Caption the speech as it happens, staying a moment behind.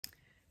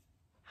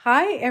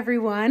Hi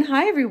everyone.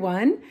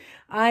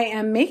 I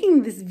am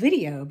making this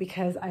video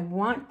because I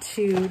want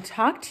to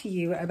talk to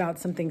you about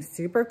something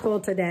super cool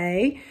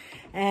today.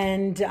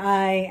 And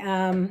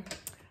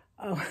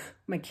oh,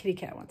 my kitty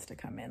cat wants to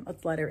come in.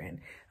 Let's let her in.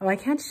 Oh, I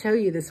can't show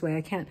you this way.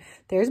 I can't.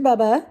 There's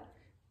Bubba.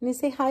 Can you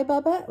say hi,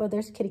 Bubba? Well,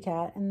 there's kitty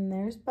cat and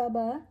there's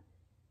Bubba.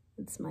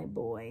 That's my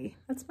boy.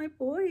 That's my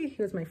boy.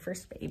 He was my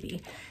first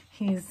baby.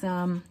 He's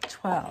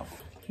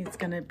 12. He's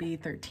gonna be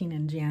 13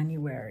 in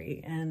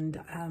January. And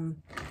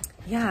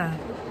yeah,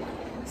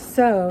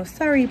 so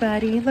sorry,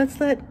 buddy. Let's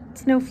let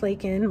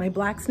Snowflake in, my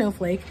black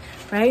snowflake,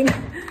 right?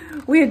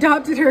 We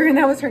adopted her and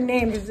that was her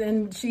name.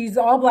 And she's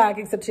all black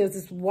except she has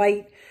this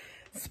white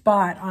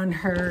spot on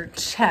her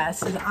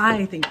chest that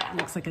I think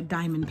looks like a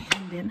diamond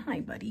pendant. Hi,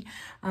 buddy.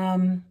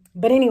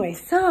 But anyway,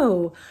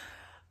 so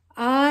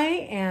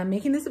I am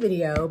making this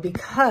video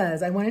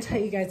because I want to tell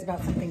you guys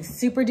about something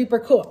super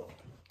duper cool.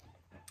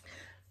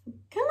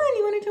 Come on,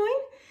 you want to join?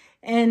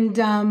 And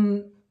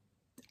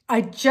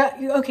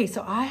okay,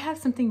 so I have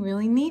something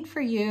really neat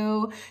for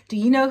you. Do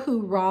you know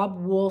who Rob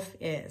Wolf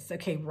is?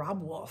 Okay,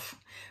 Rob Wolf.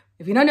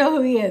 If you don't know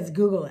who he is,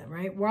 Google him,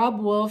 right?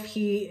 Rob Wolf,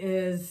 he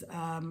is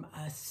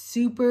a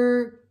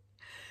super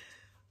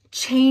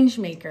change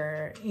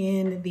maker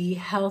in the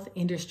health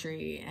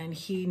industry, and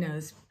he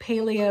knows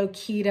paleo,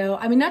 keto.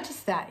 I mean, not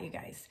just that, you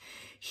guys.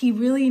 He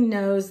really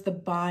knows the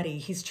body.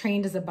 He's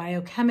trained as a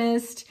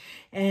biochemist,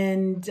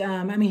 and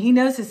I mean, he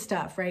knows his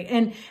stuff,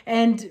 right?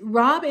 And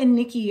Rob and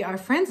Nikki are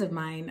friends of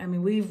mine. I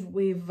mean,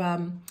 we've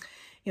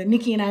you know,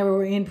 Nikki and I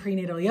were in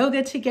prenatal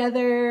yoga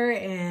together,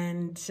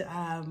 and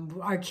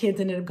our kids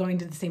ended up going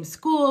to the same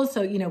school.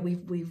 So, you know,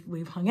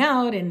 we've hung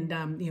out, and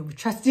you know, we've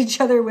trusted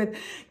each other with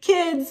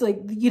kids, like,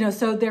 you know,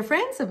 so they're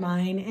friends of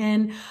mine.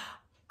 And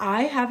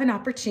I have an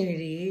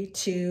opportunity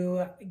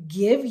to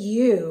give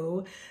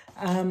you,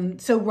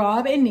 so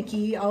Rob and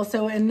Nikki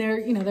also, and they're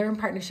in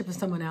partnership with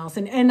someone else.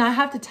 And I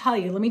have to tell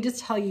you, let me just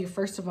tell you,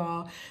 first of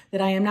all,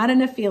 that I am not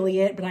an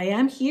affiliate, but I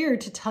am here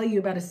to tell you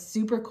about a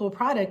super cool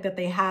product that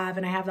they have.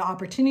 And I have the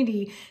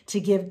opportunity to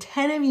give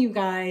 10 of you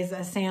guys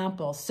a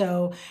sample.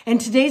 So, and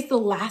today's the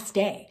last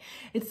day.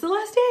 It's the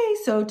last day.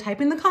 So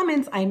type in the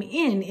comments, I'm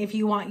in, if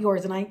you want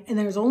yours. And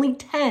there's only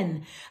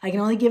 10. I can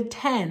only give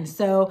 10.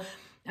 So,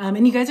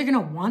 and you guys are going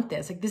to want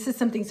this. Like, this is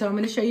something, so I'm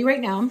going to show you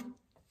right now.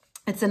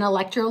 It's an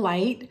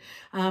electrolyte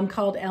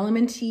called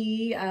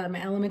LMNT,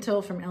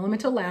 Elemental, from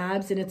Elemental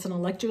Labs, and it's an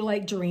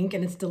electrolyte drink,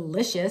 and it's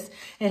delicious.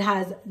 It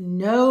has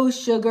no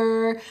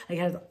sugar, like,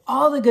 it has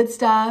all the good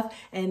stuff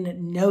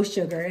and no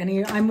sugar.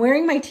 And I'm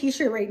wearing my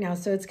t-shirt right now,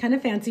 so it's kind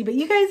of fancy. But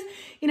you guys,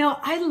 you know,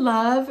 I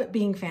love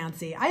being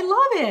fancy. I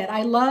love it.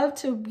 I love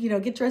to, you know,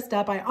 get dressed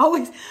up. I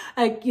always,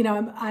 like, you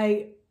know,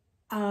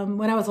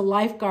 when I was a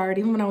lifeguard,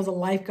 even when I was a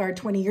lifeguard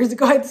 20 years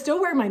ago, I'd still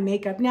wear my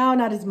makeup. Now,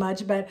 not as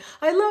much, but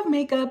I love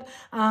makeup.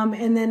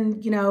 And then,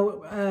 you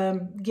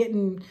know,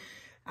 getting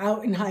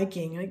out and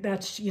hiking, like,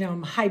 that's, you know,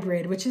 I'm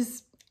hybrid, which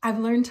is, I've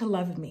learned to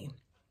love me.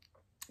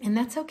 And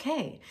that's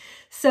okay.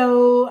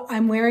 So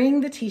I'm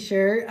wearing the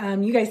t-shirt.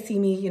 You guys see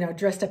me, you know,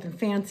 dressed up and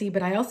fancy,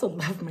 but I also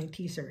love my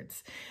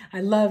t-shirts.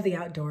 I love the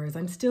outdoors.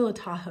 I'm still a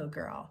Tahoe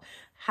girl.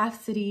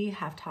 Half city,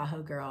 half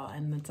Tahoe girl,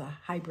 and it's a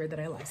hybrid that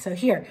I like. So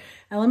here,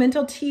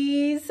 Elemental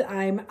Teas.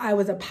 I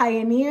was a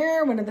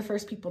pioneer, one of the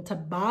first people to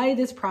buy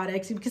this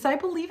product because I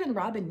believe in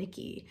Rob and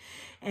Nikki,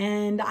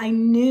 and I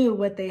knew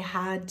what they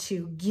had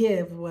to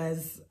give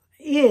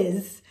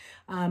is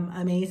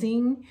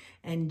amazing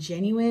and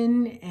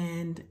genuine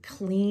and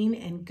clean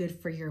and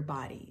good for your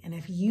body. And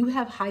if you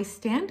have high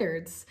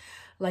standards,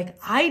 like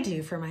I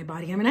do for my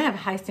body, I mean, I have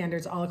high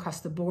standards all across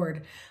the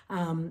board,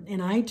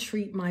 and I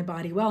treat my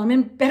body well. I'm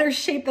in better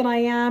shape than I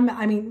am.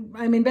 I mean,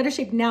 I'm in better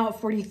shape now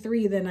at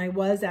 43 than I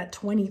was at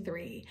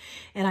 23,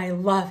 and I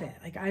love it.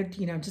 Like, I,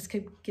 you know, just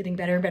keep getting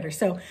better and better.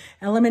 So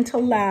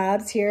Elemental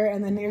Labs here,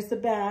 and then there's the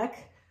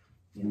back.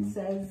 It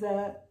says,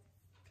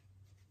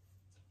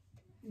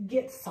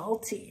 get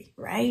salty,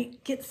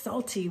 right? Get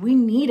salty. We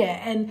need it.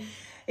 And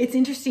it's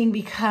interesting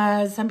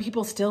because some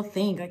people still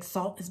think like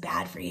salt is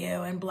bad for you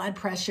and blood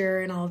pressure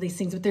and all of these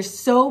things, but there's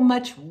so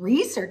much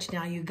research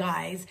now, you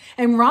guys.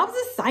 And Rob's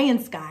a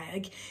science guy.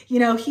 Like, you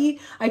know,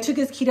 I took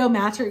his keto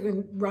master,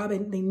 when Rob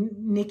and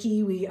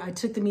Nikki, I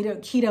took the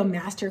keto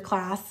master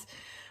class.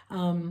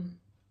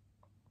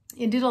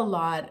 It did a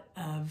lot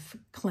of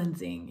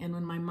cleansing. And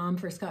when my mom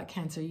first got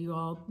cancer, you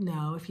all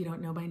know, if you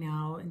don't know by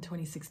now, in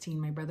 2016,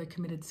 my brother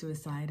committed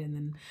suicide. And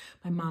then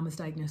my mom was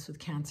diagnosed with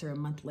cancer a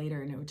month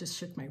later, and it just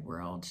shook my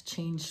world,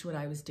 changed what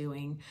I was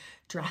doing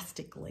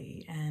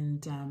drastically.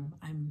 And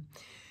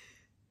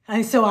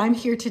so I'm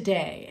here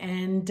today.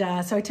 And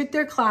so I took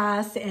their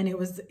class, and it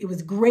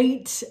was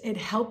great. It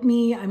helped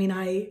me. I mean,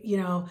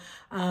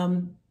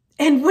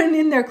 and when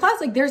in their class,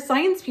 like, they're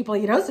science people,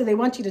 you know, so they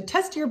want you to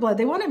test your blood.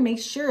 They want to make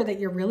sure that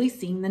you're really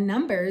seeing the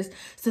numbers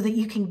so that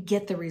you can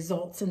get the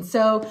results. And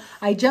so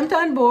I jumped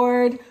on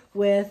board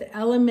with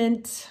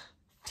LMNT,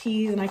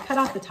 and I cut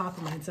off the top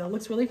of mine, so it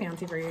looks really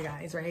fancy for you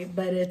guys, right?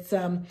 But it's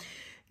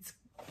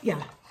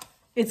yeah,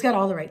 it's got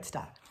all the right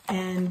stuff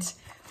and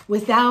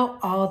without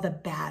all the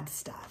bad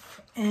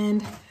stuff.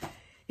 And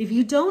If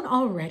you don't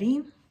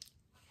already,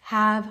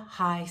 have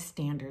high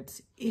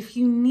standards. If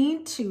you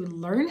need to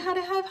learn how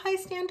to have high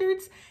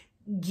standards,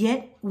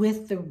 get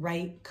with the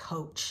right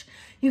coach.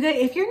 You guys,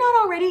 if you're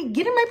not already,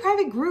 get in my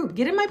private group,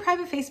 get in my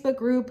private Facebook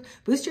group,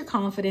 boost your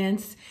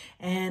confidence.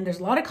 And there's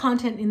a lot of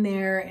content in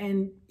there.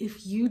 And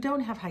if you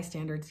don't have high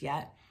standards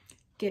yet,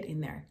 get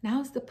in there.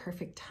 Now is the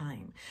perfect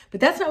time.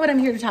 But that's not what I'm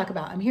here to talk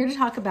about. I'm here to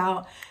talk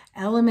about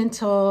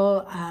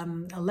elemental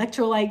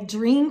electrolyte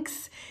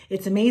drinks.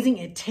 It's amazing.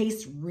 It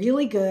tastes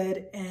really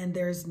good, and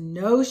there's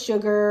no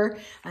sugar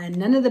and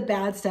none of the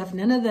bad stuff,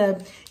 none of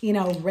the,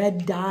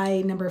 red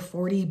dye number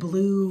 40,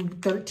 blue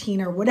 13,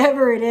 or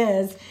whatever it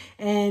is.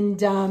 And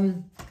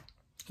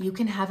you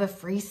can have a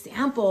free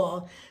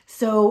sample.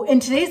 So, and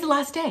today's the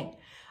last day.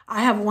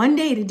 I have one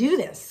day to do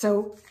this.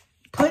 So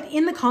put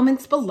in the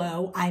comments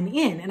below, I'm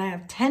in, and I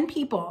have 10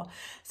 people.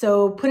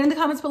 So put in the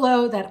comments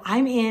below that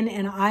I'm in,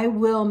 and I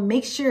will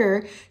make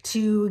sure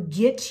to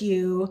get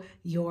you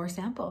your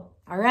sample.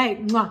 All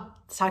right, mwah.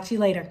 Talk to you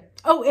later.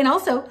 Oh, and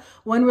also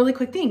one really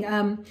quick thing.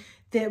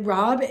 That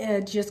Rob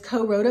just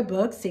co-wrote a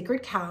book,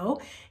 Sacred Cow,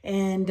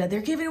 and they're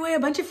giving away a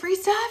bunch of free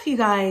stuff, you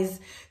guys.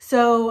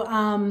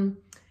 So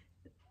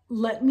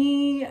let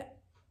me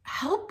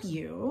help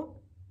you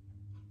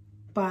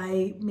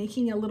by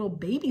making a little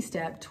baby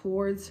step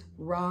towards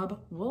Rob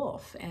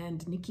Wolf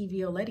and Nikki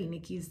Violetti.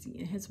 Nikki's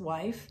his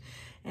wife,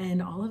 and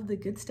all of the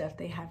good stuff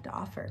they have to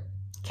offer.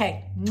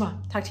 Okay,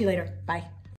 talk to you later. Bye.